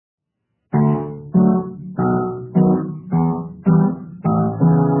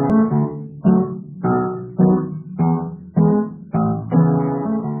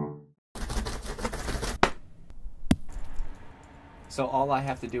all I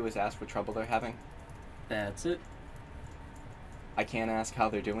have to do is ask what trouble they're having? That's it. I can't ask how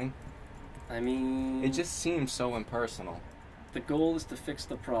they're doing? I mean... It just seems so impersonal. The goal is to fix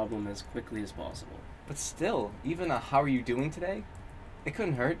the problem as quickly as possible. But still, even a "how are you doing today?" It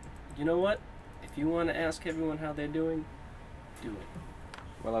couldn't hurt. You know what? If you want to ask everyone how they're doing, do it.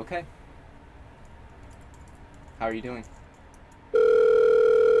 Well, okay. How are you doing?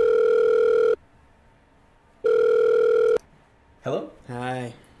 Hello?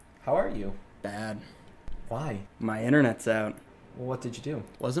 Hi. How are you? Bad. Why? My internet's out. What did you do?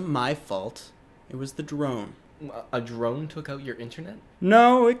 Wasn't my fault. It was the drone. A drone took out your internet?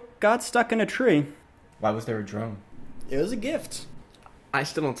 No, it got stuck in a tree. Why was there a drone? It was a gift. I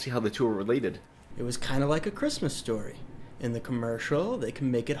still don't see how the two are related. It was kind of like a Christmas story. In the commercial, they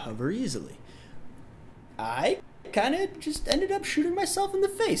can make it hover easily. I kind of just ended up shooting myself in the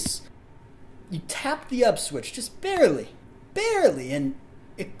face. You tap the up switch, just barely, and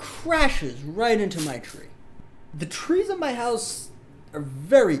it crashes right into my tree. The trees at my house are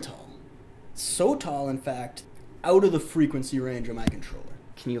very tall. So tall, in fact, out of the frequency range of my controller.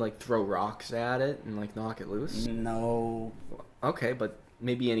 Can you, throw rocks at it and, knock it loose? No. Okay, but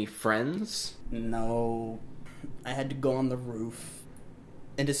maybe any friends? No. I had to go on the roof.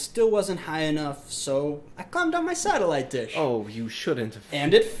 And it still wasn't high enough, so I climbed on my satellite dish. Oh, you shouldn't have.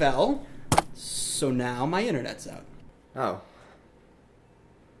 And it fell, so now my internet's out. Oh.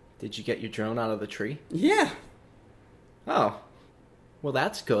 Did you get your drone out of the tree? Yeah. Oh. Well,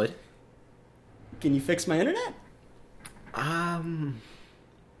 that's good. Can you fix my internet? I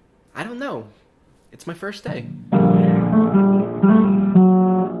don't know. It's my first day.